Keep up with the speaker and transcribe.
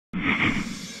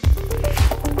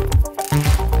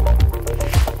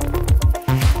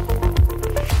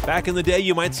Back in the day,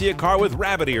 you might see a car with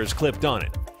rabbit ears clipped on it.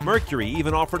 Mercury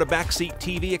even offered a backseat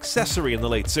TV accessory in the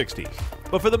late 60s.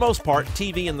 But for the most part,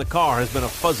 TV in the car has been a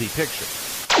fuzzy picture.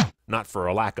 Not for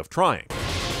a lack of trying.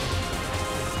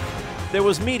 There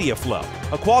was Media Flow,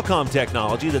 a Qualcomm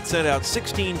technology that sent out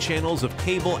 16 channels of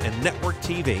cable and network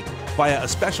TV via a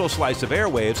special slice of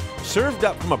airwaves served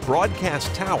up from a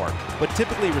broadcast tower, but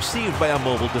typically received by a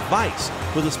mobile device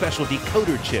with a special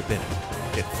decoder chip in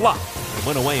it. It flopped and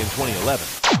went away in 2011.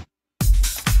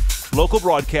 Local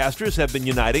broadcasters have been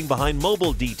uniting behind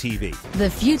mobile DTV. The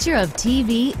future of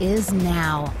TV is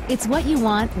now. It's what you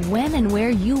want when and where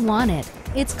you want it.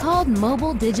 It's called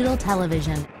mobile digital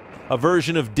television. A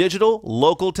version of digital,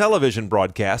 local television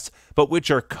broadcasts, but which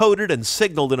are coded and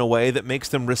signaled in a way that makes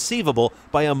them receivable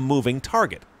by a moving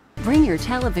target. Bring your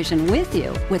television with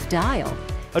you with Dial.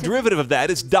 A derivative of that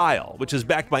is Dial, which is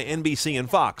backed by NBC and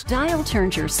Fox. Dial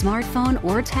turns your smartphone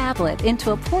or tablet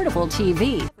into a portable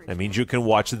TV. That means you can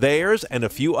watch theirs and a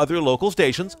few other local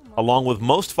stations, along with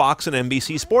most Fox and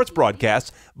NBC sports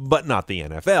broadcasts, but not the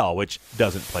NFL, which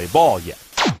doesn't play ball yet.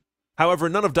 However,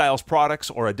 none of Dial's products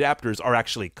or adapters are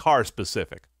actually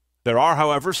car-specific. There are,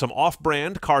 however, some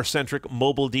off-brand, car-centric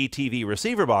mobile DTV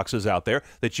receiver boxes out there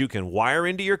that you can wire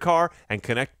into your car and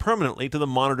connect permanently to the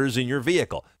monitors in your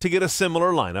vehicle to get a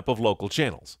similar lineup of local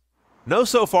channels. Know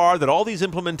so far that all these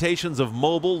implementations of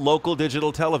mobile local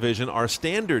digital television are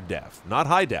standard def, not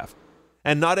high def,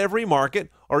 and not every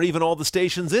market, or even all the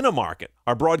stations in a market,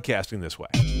 are broadcasting this way.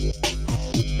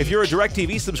 If you're a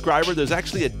DirecTV subscriber, there's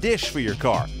actually a dish for your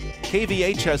car.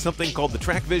 KVH has something called the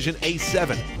TrackVision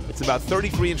A7. It's about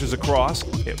 33 inches across,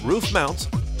 it roof mounts.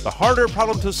 The harder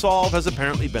problem to solve has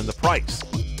apparently been the price.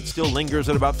 It still lingers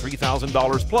at about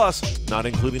 $3,000 plus, not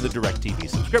including the DirecTV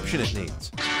subscription it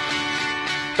needs.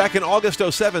 Back in August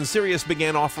 '07, Sirius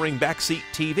began offering Backseat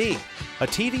TV, a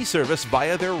TV service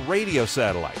via their radio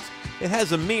satellites. It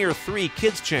has a mere 3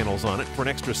 kids channels on it for an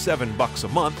extra $7 a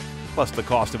month, plus the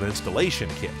cost of an installation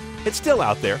kit. It's still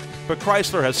out there, but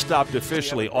Chrysler has stopped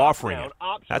officially offering it.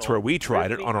 That's where we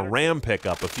tried it on a Ram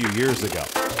pickup a few years ago.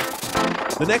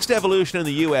 The next evolution in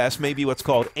the U.S. may be what's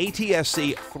called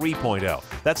ATSC 3.0.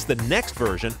 That's the next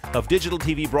version of digital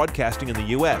TV broadcasting in the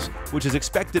U.S., which is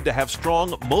expected to have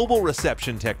strong mobile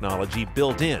reception technology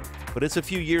built in, but it's a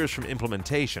few years from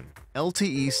implementation.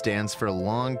 LTE stands for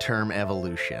long-term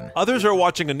evolution. Others are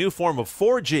watching a new form of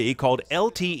 4G called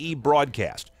LTE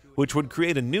broadcast, which would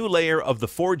create a new layer of the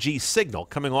 4G signal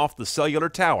coming off the cellular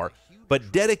tower,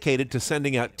 but dedicated to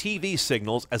sending out TV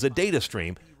signals as a data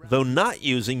stream, though not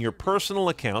using your personal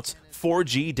account's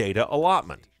 4G data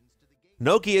allotment.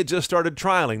 Nokia just started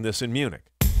trialing this in Munich.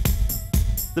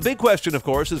 The big question, of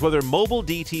course, is whether mobile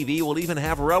DTV will even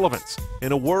have relevance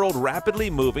in a world rapidly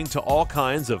moving to all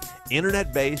kinds of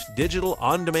internet-based digital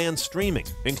on-demand streaming,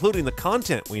 including the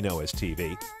content we know as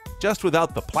TV, just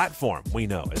without the platform we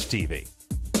know as TV.